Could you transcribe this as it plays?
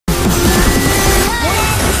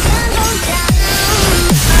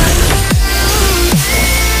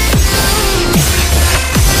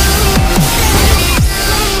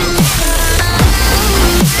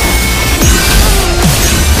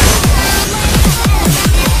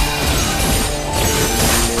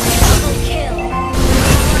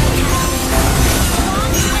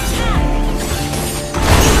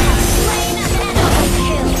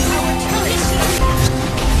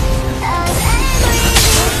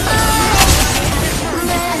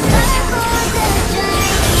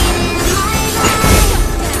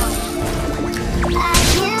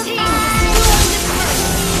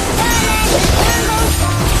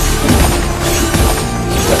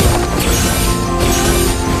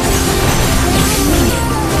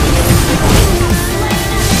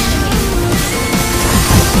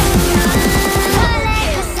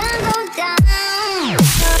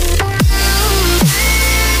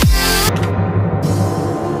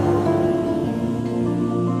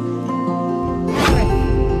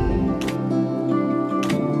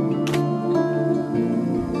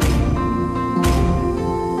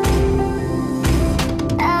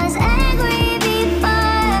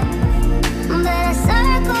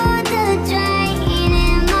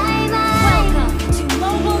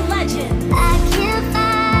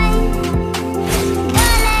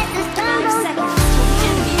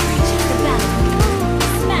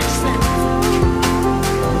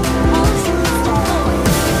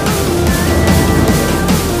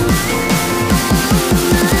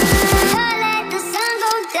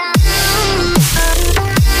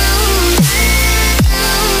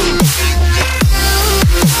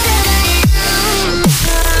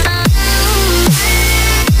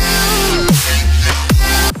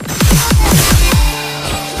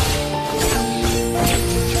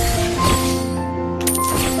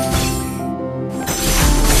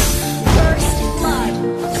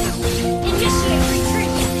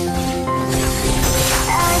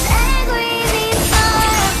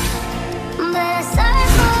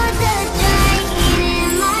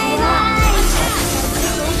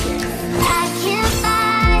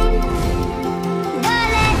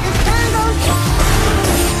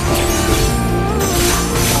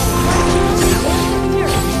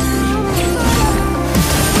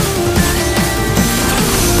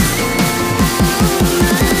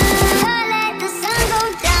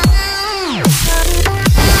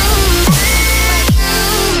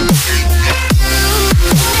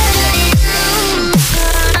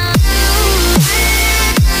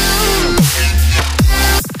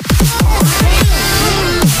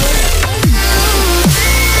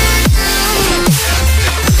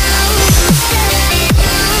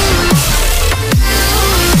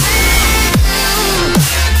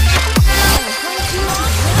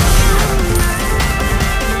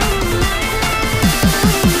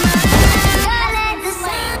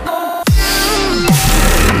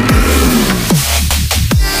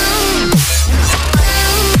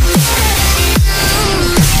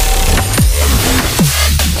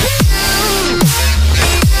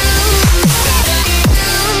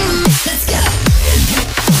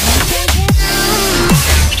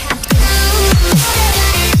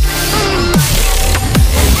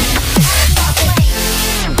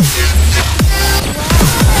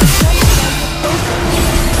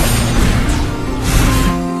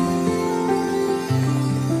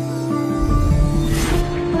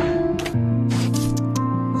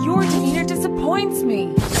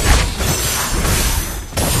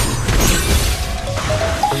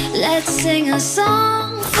sing a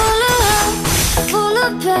song full of hope, full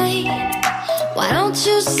of pain. Why don't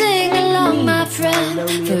you sing along, my friend?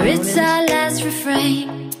 For it's our last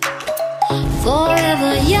refrain.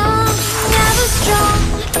 Forever young, ever strong,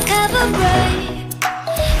 ever brave.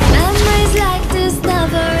 Memories like this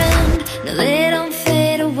never end. No, they don't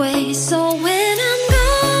fade away. So when I'm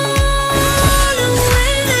gone, and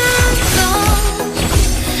when I'm gone,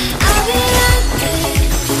 I'll be right there,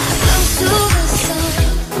 close to the sun.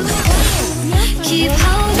 Keep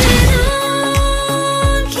holding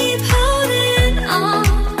on, keep holding on.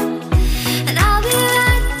 And I'll be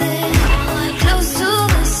right there, close to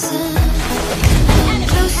the sun,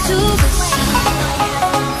 close to the sun.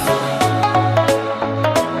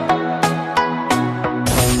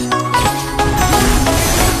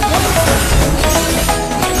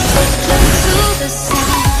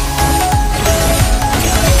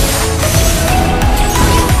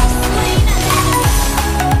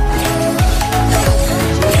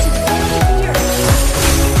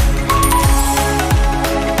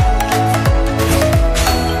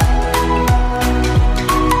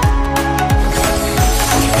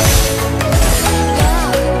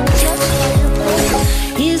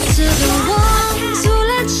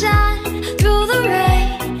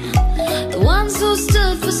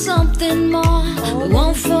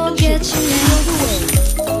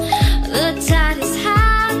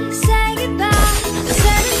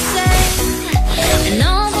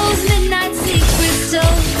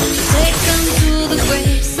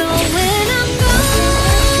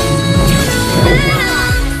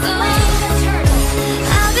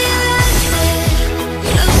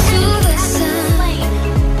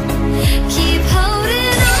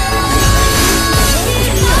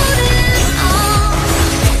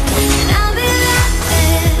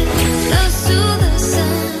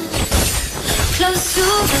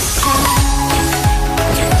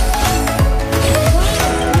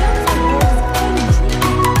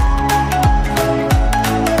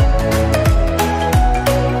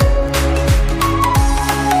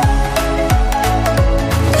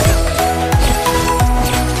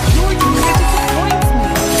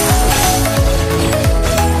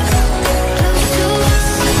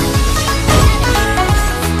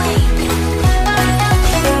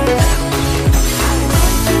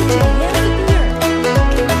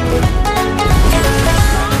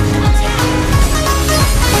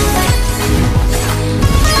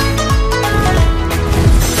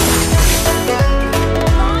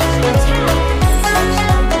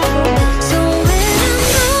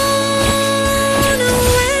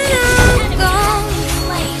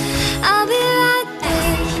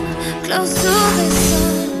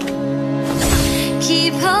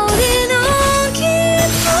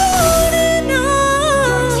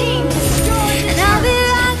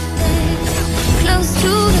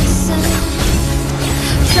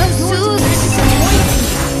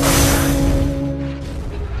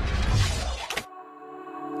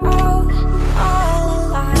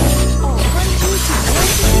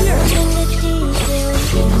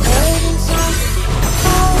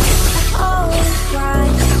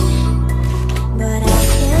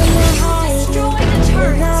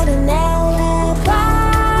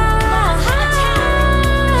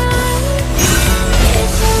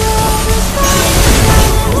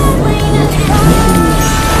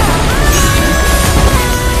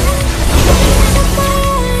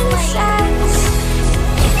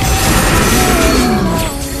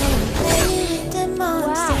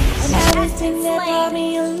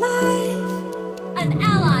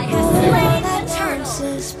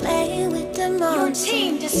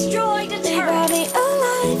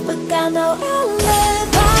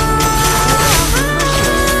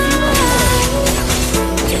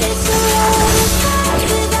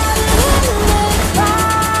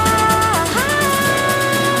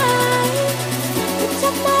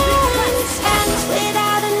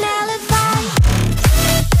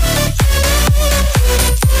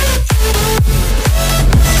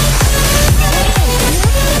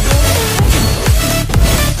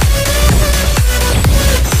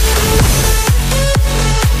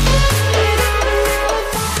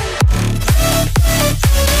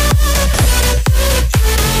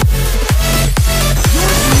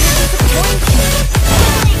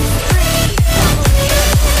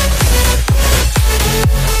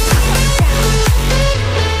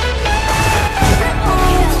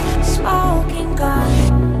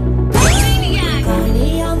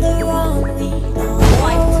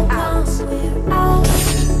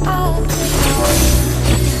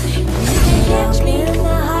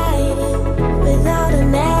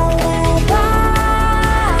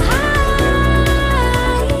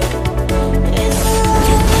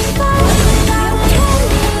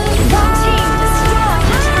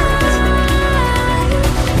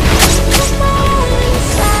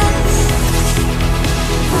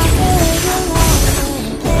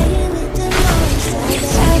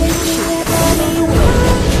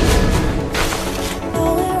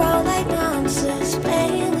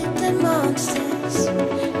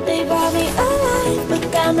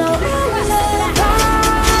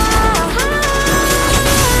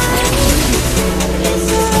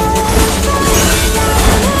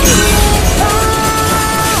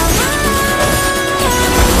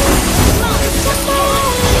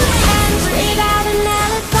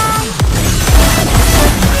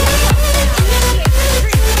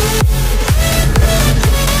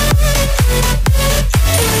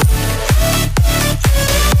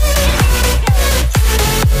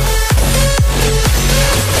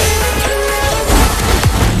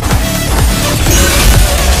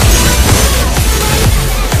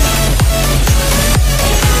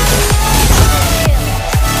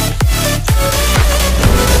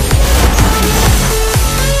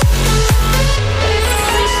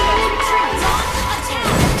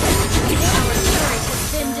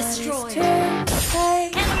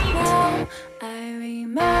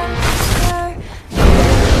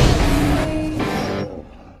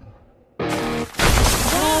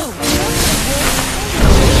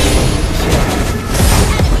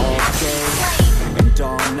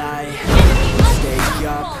 night, stay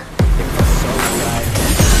up, it felt so right.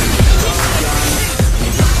 Young, we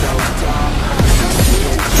were so dumb.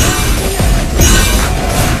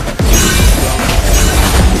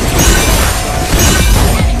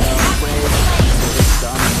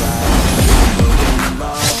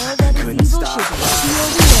 Couldn't stop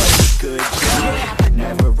us. Good job,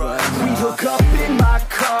 never run. We hook up in my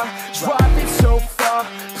car, driving so far.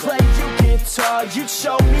 Play you guitar, you'd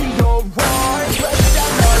show me your art. Let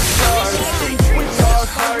down our stars, think with our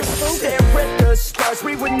hearts. Stare at the stars,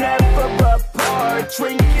 we were never apart.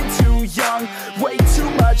 Drinking too young, way too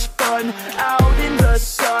much fun. Out in the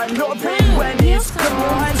sun, no pain when it's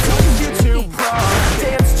gone. Take you to prom,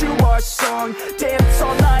 dance to our song. Dance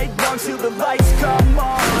all night long till the lights come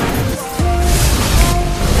on.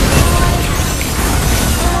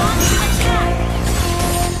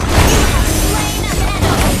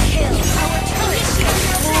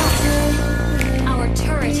 Our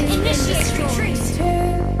turret has been destroyed.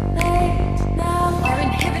 Our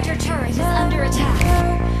inhibitor turret is under attack.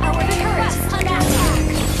 Our turret is under attack.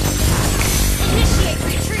 Initiate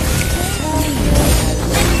retreat. Our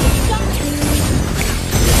inhibitor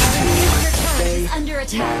turret is under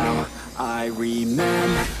attack. Now I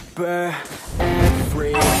remember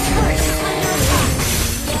everything. Our turret is under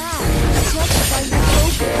attack.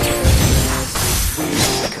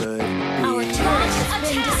 Our turret has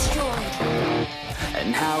been destroyed. And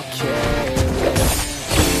how careless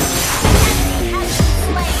Enemy has been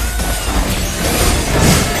slain.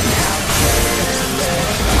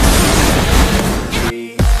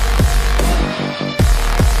 we.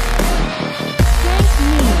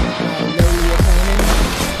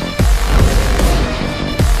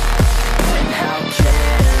 And how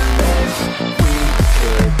careless we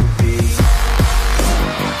could be.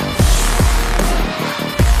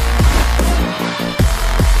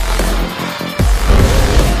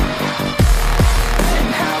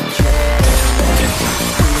 And how careless we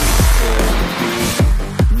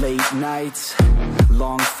could be. Late nights,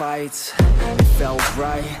 long fights, it felt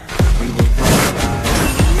right. We were right.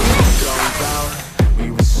 Go out, we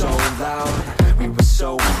were so loud, we were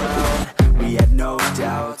so proud. We had no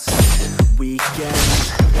doubts.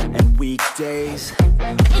 Weekends and weekdays,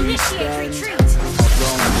 we spent our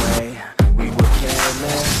own way. We were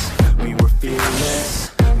careless, we were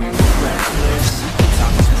fearless, we were reckless.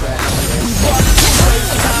 Time was precious. We walked away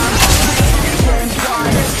time, weekend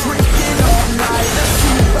wine, drinking all night. Let's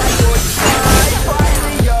see by your side,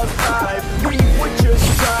 finally alive. We would just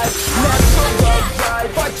drive, never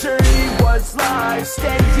arrive. Our journey was live,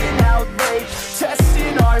 staying out late,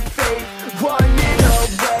 testing our fate, running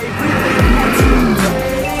away. We live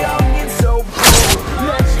today, young and so bold.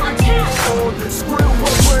 Never get old, screw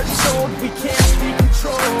what we're told. We can't be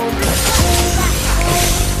controlled.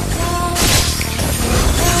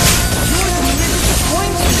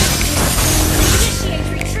 Initiate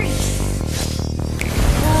retreat.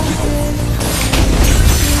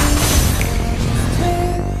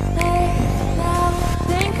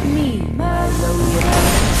 Thank me, my lord.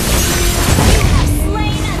 You have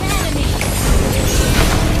slain an enemy.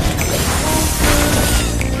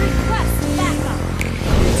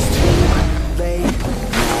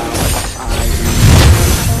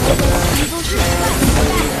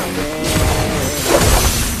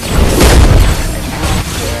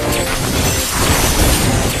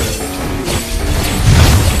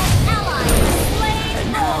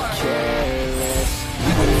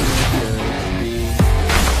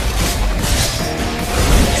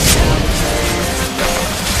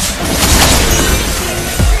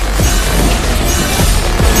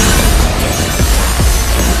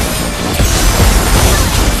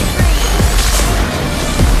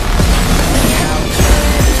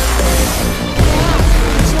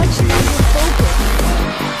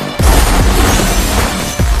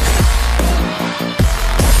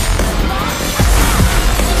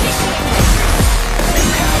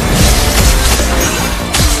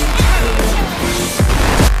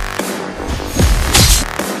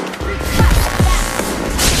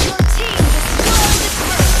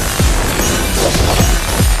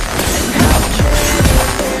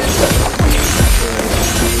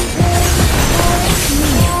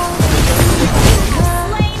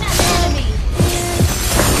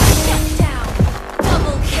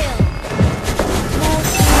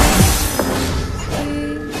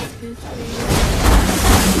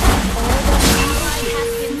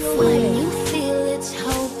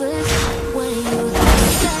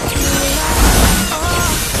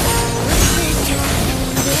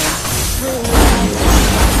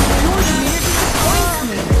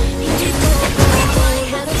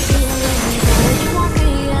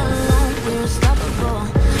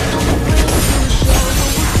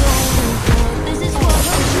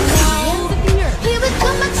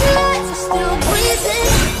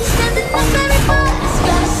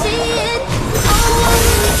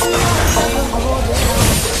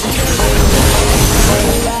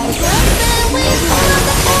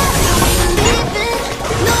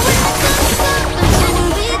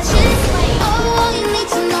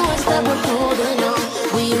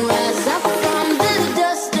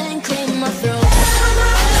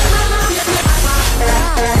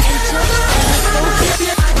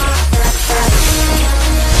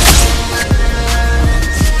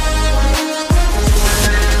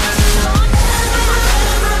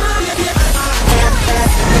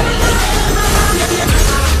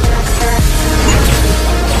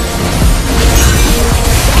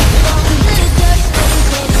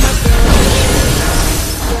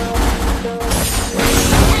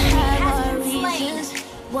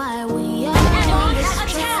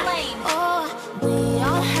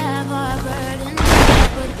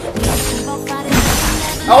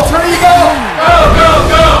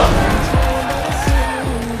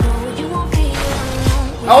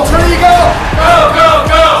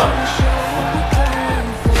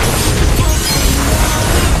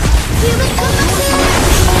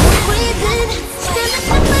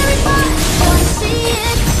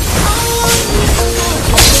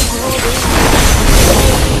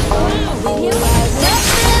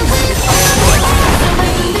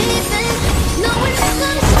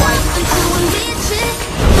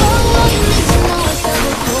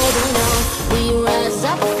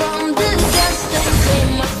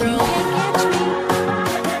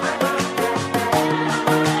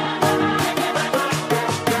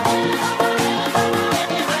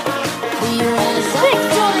 Musik.